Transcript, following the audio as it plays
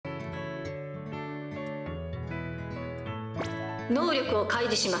能力を開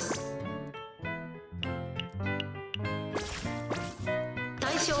示します。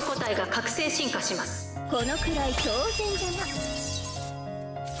対象個体が覚醒進化します。このくらい当然じゃな。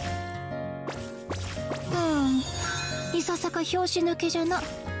いささか拍子抜けじゃな。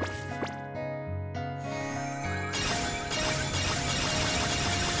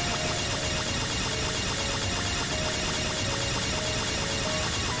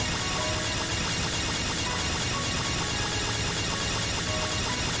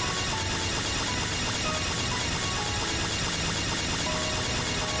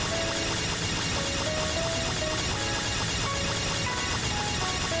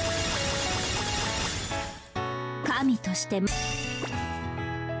神として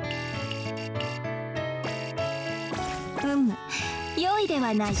良いで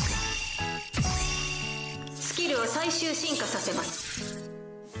はないか。スキルを最終進化させます。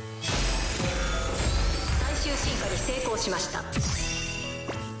最終進化に成功しました。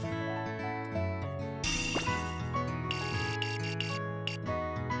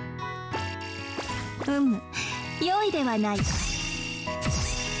良いではないか。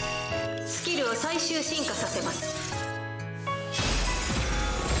スキルを最終進化させます。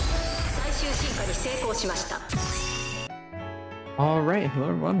最終進化に成功しました。Alright, hello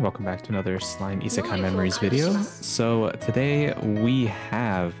everyone, welcome back to another Slime Isekai Memories video. So today we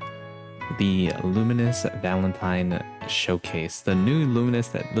have the Luminous Valentine showcase, the new Luminous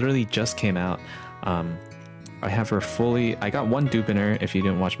that literally just came out. I have her fully, I got one dupe in her. If you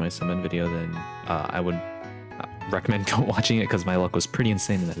didn't watch my summon video, then I would recommend go watching it because my luck was pretty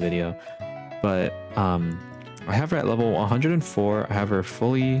insane in that video. But I have her at level 104. I have her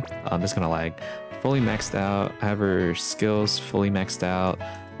fully, I'm just gonna lag, fully maxed out. I have her skills fully maxed out.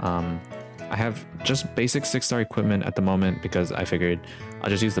 I have just basic 6-star equipment at the moment because I figured I'll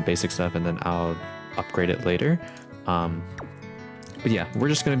just use the basic stuff and then I'll upgrade it later. But yeah, we're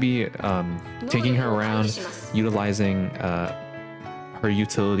just gonna be taking her around, utilizing her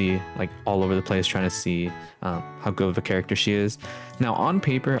utility like all over the place, trying to see how good of a character she is. Now on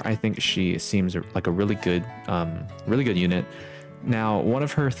paper, I think she seems like a really good unit. Now one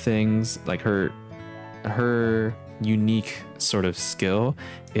of her things, like her unique sort of skill,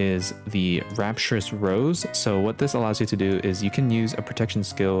 is the Rapturous Rose. So what this allows you to do is you can use a protection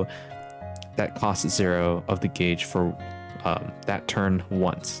skill that costs 0 of the gauge for that turn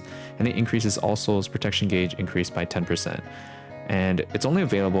once, and it increases all souls protection gauge increased by 10%. And it's only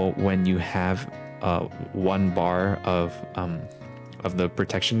available when you have 1 bar of the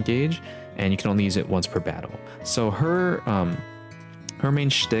protection gauge, and you can only use it once per battle. So her main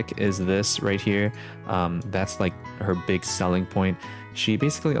shtick is this right here. That's like her big selling point. She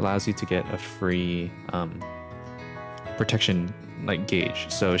basically allows you to get a free protection like gauge.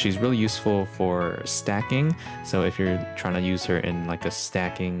 So she's really useful for stacking. So if you're trying to use her in like a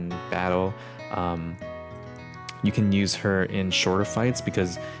stacking battle, you can use her in shorter fights,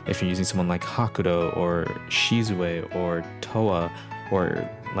 because if you're using someone like Hakudo or Shizue or Toa or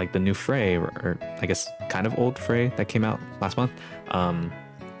like the new Frey, or I guess kind of old Frey that came out last month,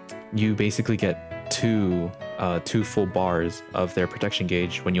 you basically get two full bars of their protection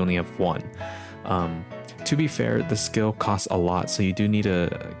gauge when you only have 1. To be fair, the skill costs a lot, so you do need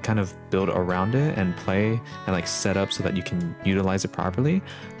to kind of build around it and play and like set up so that you can utilize it properly.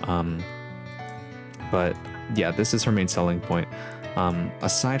 But yeah, this is her main selling point.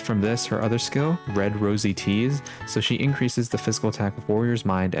 Aside from this, her other skill, Red Rosy Tease, so she increases the physical attack of Warrior's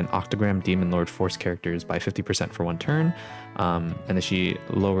Mind and Octogram Demon Lord Force characters by 50% for 1 turn, and then she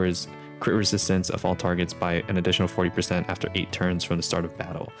lowers crit resistance of all targets by an additional 40% after 8 turns from the start of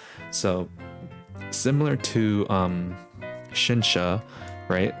battle. So similar to Shinsha,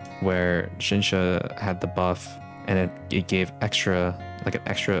 right, where Shinsha had the buff and it gave extra, like an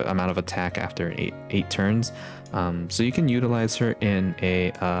extra amount of attack after 8 turns. So you can utilize her in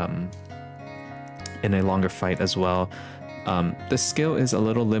a longer fight as well. The skill is a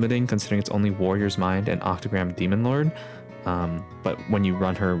little limiting considering it's only Warrior's Mind and Octogram Demon Lord. But when you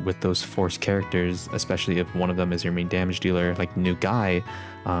run her with those force characters, especially if one of them is your main damage dealer, like New Guy,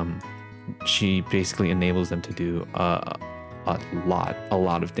 she basically enables them to do a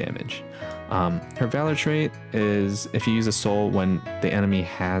lot of damage. Her Valor trait is if you use a soul when the enemy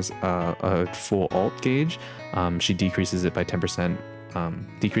has a full ult gauge, she decreases it by 10%,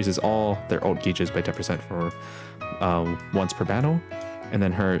 decreases all their ult gauges by 10% for once per battle. And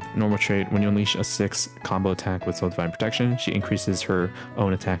then her normal trait, when you unleash a 6 combo attack with Soul Divine Protection, she increases her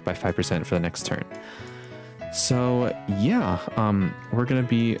own attack by 5% for the next turn. So yeah, we're gonna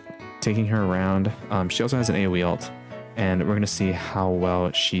be taking her around. She also has an AoE ult, and we're gonna see how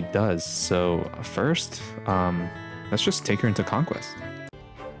well she does. So first, let's just take her into conquest.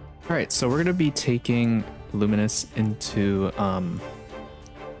 All right, so we're gonna be taking Luminous into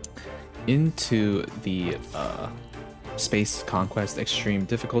the space conquest extreme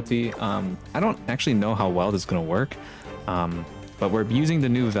difficulty. I don't actually know how well this is gonna work, but we're using the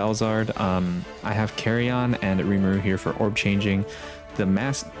new Velzard. I have Carrion and Rimuru here for orb changing. The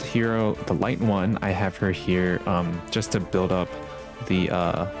masked hero, the light one, I have her here just to build up the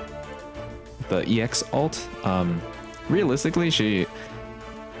EX ult. Realistically, she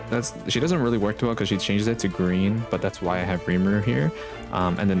doesn't really work too well because she changes it to green, but that's why I have Rimuru here.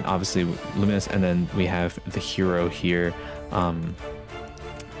 And then obviously Luminous, and then we have the hero here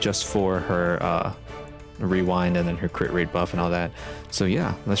just for her rewind and then her crit rate buff and all that. So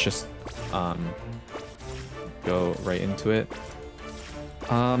yeah, let's just go right into it.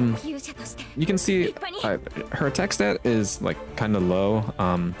 You can see her attack stat is like kind of low,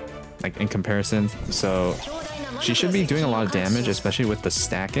 like in comparison, so she should be doing a lot of damage, especially with the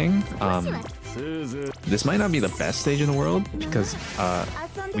stacking. This might not be the best stage in the world because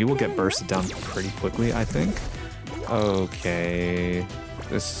we will get bursted down pretty quickly, I think. Okay,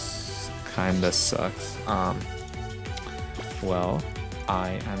 this kind of sucks. Well,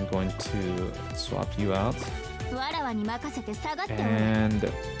 I am going to swap you out. And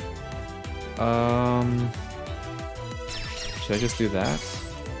should I just do that?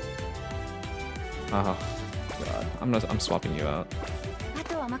 Oh god, I'm swapping you out.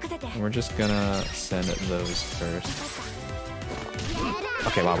 And we're just gonna send those first.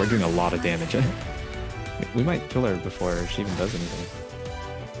 Okay, wow, we're doing a lot of damage. We might kill her before she even does anything.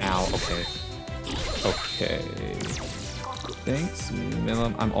 Ow, okay. Okay. Thanks,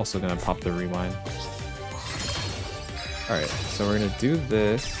 Milim. I'm also gonna pop the rewind. Alright, so we're gonna do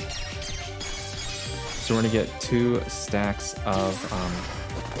this. So we're gonna get 2 stacks of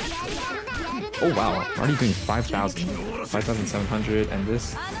oh wow, already doing 5,000. 5,700, and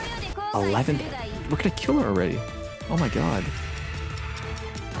this 11. We're gonna kill her already. Oh my god.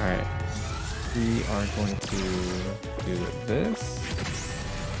 Alright. We are going to do this.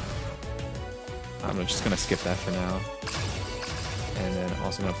 I'm just gonna skip that for now. And then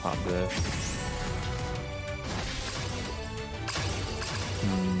also gonna pop this.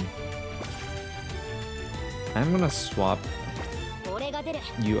 I'm gonna swap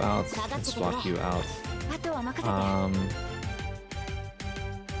you out and swap you out. Do I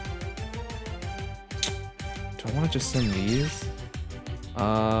want to just send these?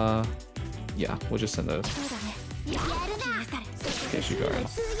 Yeah, we'll just send those. Okay, Shugarin.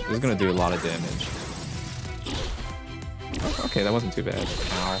 This is gonna do a lot of damage. Okay, that wasn't too bad.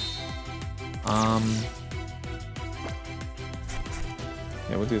 Ow.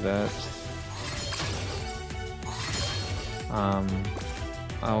 Yeah, we'll do that.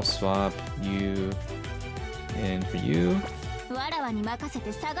 I'll swap you in for you.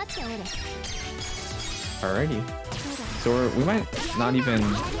 Alrighty. So we might not even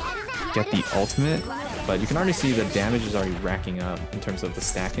get the ultimate, but you can already see the damage is already racking up in terms of the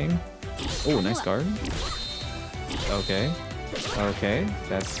stacking. Oh, nice guard. Okay. Okay,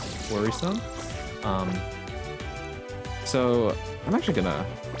 that's worrisome. So I'm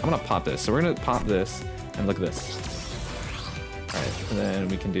gonna pop this. So we're gonna pop this and look at this. Alright, and then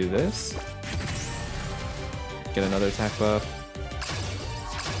we can do this. Get another attack buff.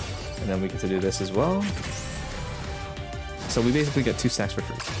 And then we get to do this as well. So we basically get 2 stacks for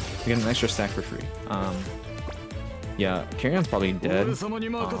free. We get an extra stack for free. Yeah, Carrion's probably dead.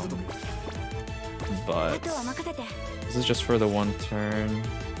 But this is just for the 1 turn.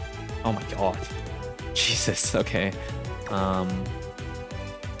 Oh my god. Jesus, okay. I'm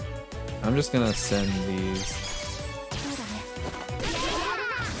just gonna send these.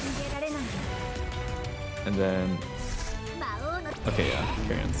 And then... Okay, yeah,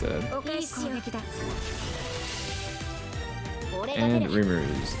 Carrion's dead. And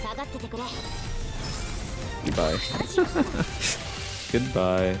Rimuru's. Goodbye.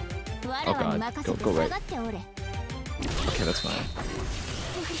 Goodbye. Oh god, go right. Okay, that's fine.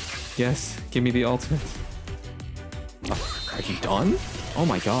 Yes, give me the ultimate. Oh, are you done? Oh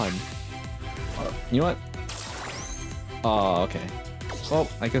my god. You know what? Oh, okay. Well,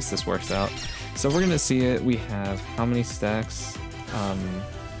 I guess this works out. So we're gonna see it. We have how many stacks?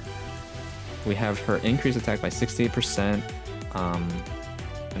 We have her increased attack by 68%, and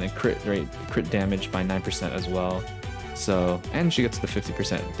then crit damage by 9% as well. So, and she gets the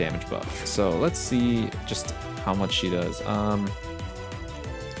 50% damage buff. So let's see just how much she does.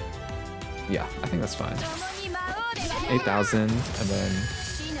 Yeah, I think that's fine. 8,000, and then.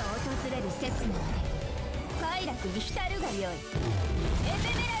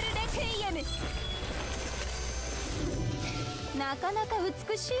 なかなか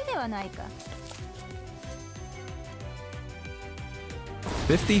美しいではないか。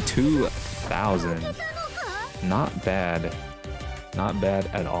 52,000. Not bad. Not bad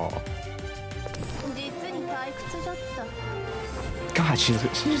at all. 実に退屈だった。 God, she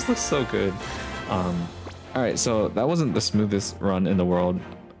just looks so good. All right, so that wasn't the smoothest run in the world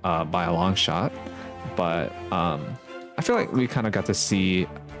by a long shot, but I feel like we kind of got to see,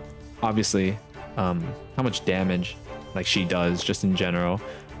 obviously, how much damage like she does just in general.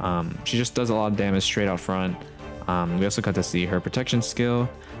 She just does a lot of damage straight out front. We also got to see her protection skill.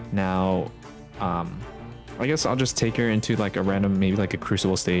 Now, I guess I'll just take her into like a random, maybe like a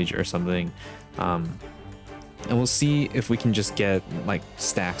crucible stage or something. And we'll see if we can just get like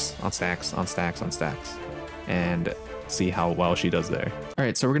stacks on stacks on stacks on stacks and see how well she does there. All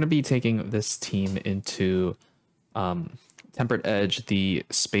right, so we're going to be taking this team into Tempered Edge, the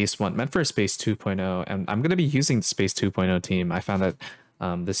Space one, meant for Space 2.0. And I'm going to be using the Space 2.0 team. I found that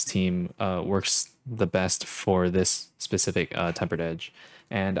this team works the best for this specific Tempered Edge.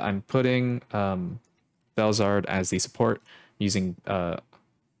 And I'm putting Belzard as the support using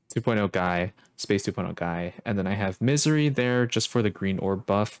 2.0 guy, Space 2.0 guy, and then I have Misery there just for the green orb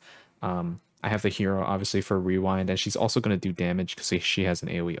buff. I have the hero obviously for rewind, and she's also going to do damage because she has an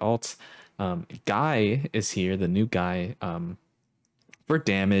AoE alt. Guy is here, the new guy, for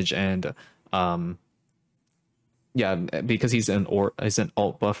damage, and yeah, because he's an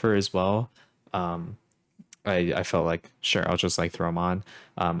alt buffer as well. I felt like sure I'll just like throw him on.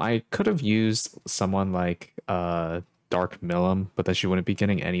 I could have used someone like Dark Millum, but then she wouldn't be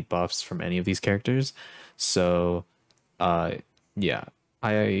getting any buffs from any of these characters. So yeah,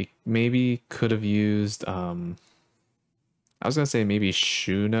 I maybe could have used I was gonna say maybe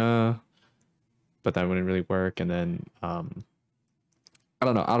Shuna, but that wouldn't really work. And then I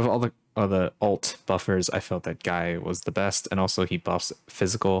don't know, out of all the alt buffers, I felt that Guy was the best, and also he buffs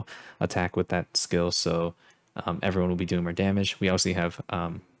physical attack with that skill, so everyone will be doing more damage. We also have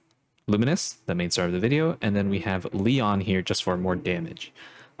Luminus, the main star of the video, and then we have Leon here just for more damage.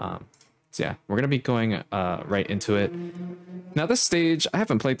 So yeah, we're gonna be going right into it. Now this stage, I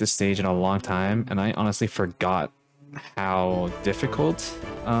haven't played this stage in a long time, and I honestly forgot how difficult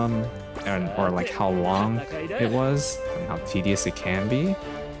or like how long it was and how tedious it can be.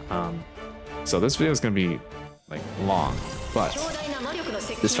 So this video is gonna be like long, but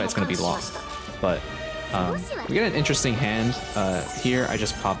this fight's gonna be long. But we get an interesting hand here. I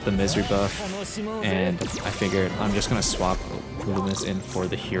just popped the Misery buff, and I figured I'm just gonna swap Luminous in for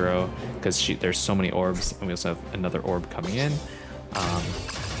the hero because there's so many orbs, and we also have another orb coming in.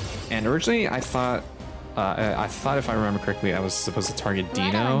 And originally I thought if I remember correctly, I was supposed to target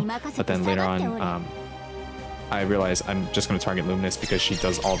Dino, but then later on I realized I'm just going to target Luminous because she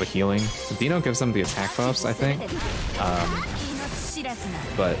does all the healing. Dino gives them the attack buffs, I think,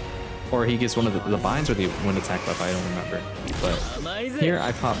 or he gets one of the binds or the wind attack buff, I don't remember. But here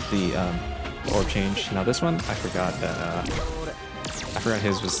I popped the orb change. Now this one, I forgot that I forgot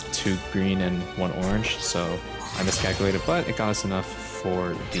his was 2 green and 1 orange, so I miscalculated, but it got us enough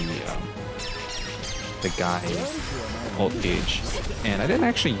for the guy ult gauge. And I didn't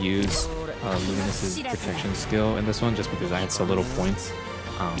actually use Luminous's protection skill in this one just because I had so little points.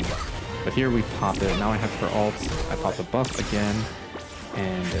 But here we pop it. Now I have her ult. I pop the buff again,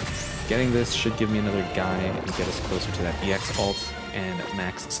 and getting this should give me another guy and get us closer to that EX ult and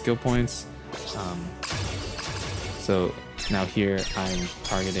max skill points. So now here I'm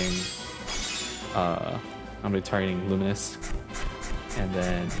targeting Luminous, and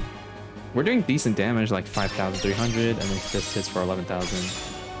then we're doing decent damage, like 5,300, and then this hits for 11,000,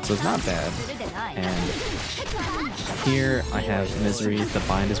 so it's not bad. And here I have Misery, the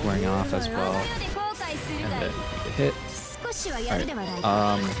bind is wearing off as well, and then we hit.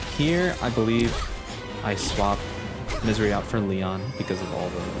 Alright, here I believe I swap Misery out for Leon because of all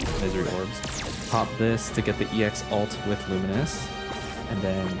the Misery orbs. Pop this to get the EX ult with Luminous, and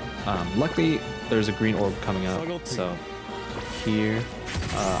then luckily there's a green orb coming up, so here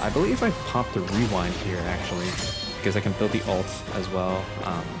I believe I popped the rewind here actually because I can build the ult as well.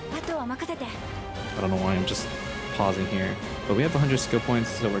 I don't know why I'm just pausing here, but we have 100 skill points,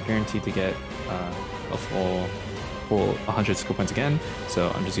 so we're guaranteed to get a full 100 skill points again, so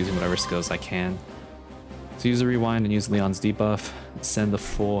I'm just using whatever skills I can. So use the rewind and use Leon's debuff, send the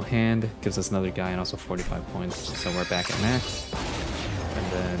full hand, gives us another guy and also 45 points, so we're back at max.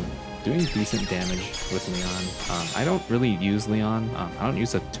 And then doing decent damage with Leon. I don't really use Leon. I don't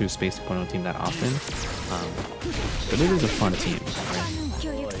use a 2 Space 2.0 team that often, but it is a fun team.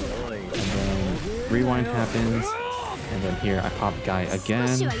 Right? And then rewind happens, and then here I pop Guy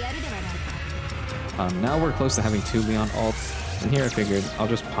again. Now we're close to having 2 Leon ults, And here I figured I'll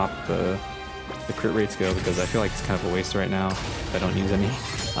just pop the crit rate skill because I feel like it's kind of a waste right now if I don't use any.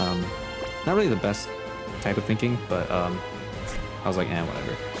 Not really the best type of thinking, but I was like,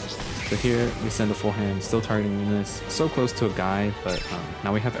 whatever. So here we send a full hand, still targeting Luminous, so close to a guy, but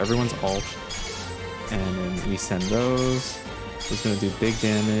now we have everyone's ult, and then we send those. It's gonna do big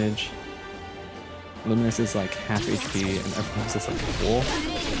damage. Luminous is like half HP, and everyone else is like full.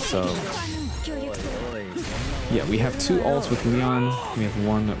 So yeah, we have 2 ults with Leon, we have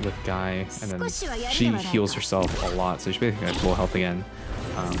 1 with Guy, and then she heals herself a lot, so she's basically at full health again.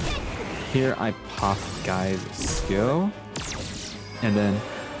 Here I pop Guy's skill, and then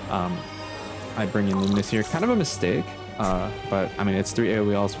I bring in Luminous here. Kind of a mistake, but I mean it's 3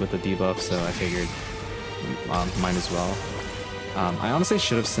 AoE ults with the debuff, so I figured might as well. I honestly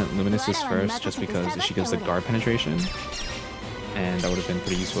should have sent Luminous' first just because she gives the guard penetration, and that would have been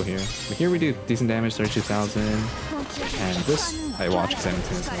pretty useful here. But here we do decent damage, 32,000, and this I watch because I haven't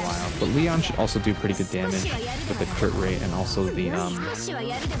seen this in a while. But Leon should also do pretty good damage with the crit rate and also the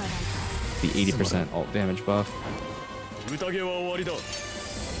 80% ult damage buff.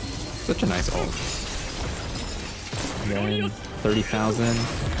 Such a nice ult. And then 30,000,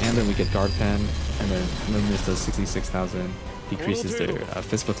 and then we get guard pen, and then Luminous does 66,000. Decreases their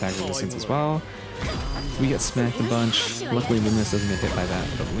physical attack resistance as well. We get smacked a bunch. Luckily Luminous doesn't get hit by that,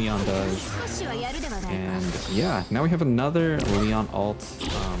 but Leon does. And yeah, now we have another Leon ult.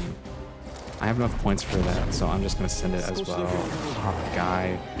 I have enough points for that, so I'm just going to send it as well. Pop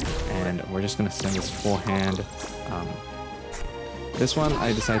Guy, and we're just going to send this full hand. This one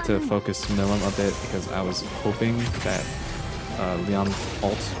I decided to focus Milim a bit because I was hoping that Leon's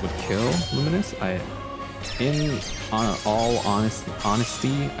ult would kill Luminous. On all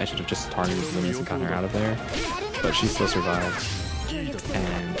honesty, I should have just targeted Luminous and gotten her out of there, but she still survived.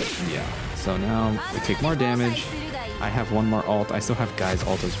 And yeah, so now we take more damage. I have 1 more ult. I still have Guy's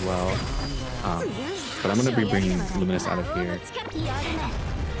ult as well, but I'm gonna be bringing Luminous out of here.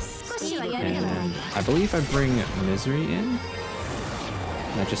 And I believe I bring Misery in,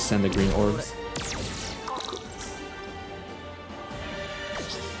 and I just send the green orbs.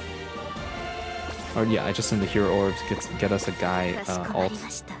 Or yeah, I just send the hero orbs, get us a Guy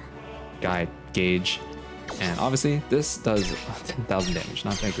ult, Guy gauge, and obviously this does 10,000 damage,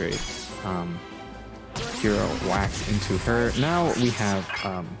 not that great. Hero whacks into her. Now we have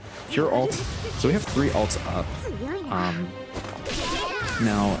hero ult, so we have 3 ults up.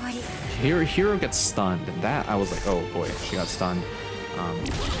 Now hero gets stunned, and that I was like, oh boy, she got stunned.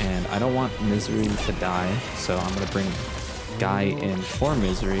 And I don't want Misery to die, so I'm gonna bring Guy in for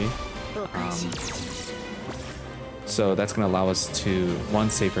Misery. So that's going to allow us to, 1,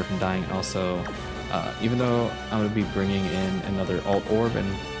 save her from dying, and also, even though I'm going to be bringing in another ult orb,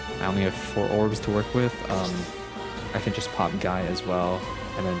 and I only have 4 orbs to work with, I can just pop Guy as well,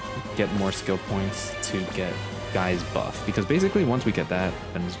 and then get more skill points to get Guy's buff, because basically once we get that,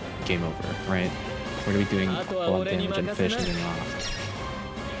 then it's game over, right? We're going to be doing blood damage and finishing them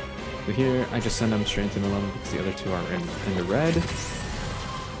off. So here, I just send them straight into Milim because the other 2 are in the red.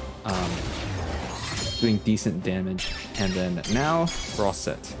 Doing decent damage, and then now we're all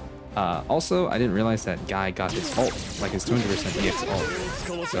set. Also, I didn't realize that Guy got his ult, like his 200% EX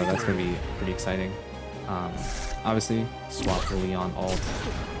ult, so that's gonna be pretty exciting. Obviously, swap for Leon ult,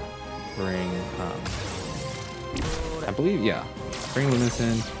 bring, I believe, yeah, bring Luminous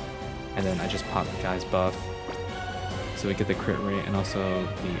in, and then I just pop Guy's buff, so we get the crit rate and also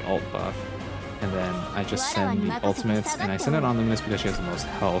the ult buff. And then I just send the ultimates, and I send it on Luminous because she has the most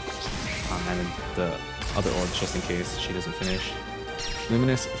health, and then the other orbs just in case she doesn't finish.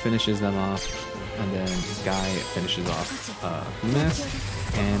 Luminous finishes them off, and then Guy finishes off Luminous,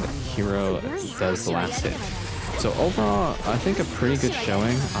 and Hero does the last hit. So overall, I think a pretty good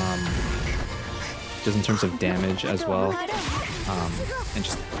showing, just in terms of damage as well, and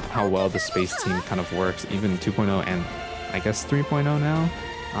just how well the space team kind of works, even 2.0 and I guess 3.0 now.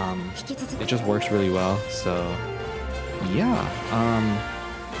 It just works really well, so yeah,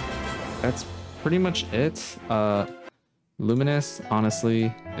 that's pretty much it. Luminous,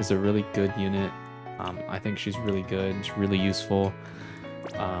 honestly, is a really good unit. I think she's really good, she's really useful.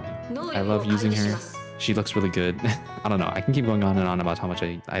 I love using her. She looks really good. I don't know, I can keep going on and on about how much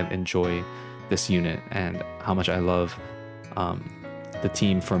I enjoy this unit and how much I love the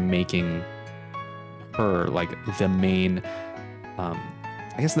team for making her like the main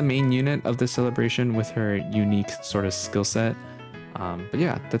I guess the main unit of this celebration with her unique sort of skill set. But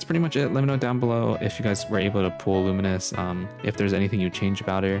yeah, that's pretty much it. Let me know down below if you guys were able to pull Luminous, if there's anything you change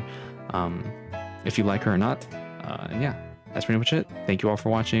about her, if you like her or not. And yeah, that's pretty much it. Thank you all for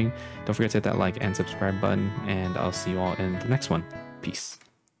watching. Don't forget to hit that like and subscribe button, and I'll see you all in the next one. Peace.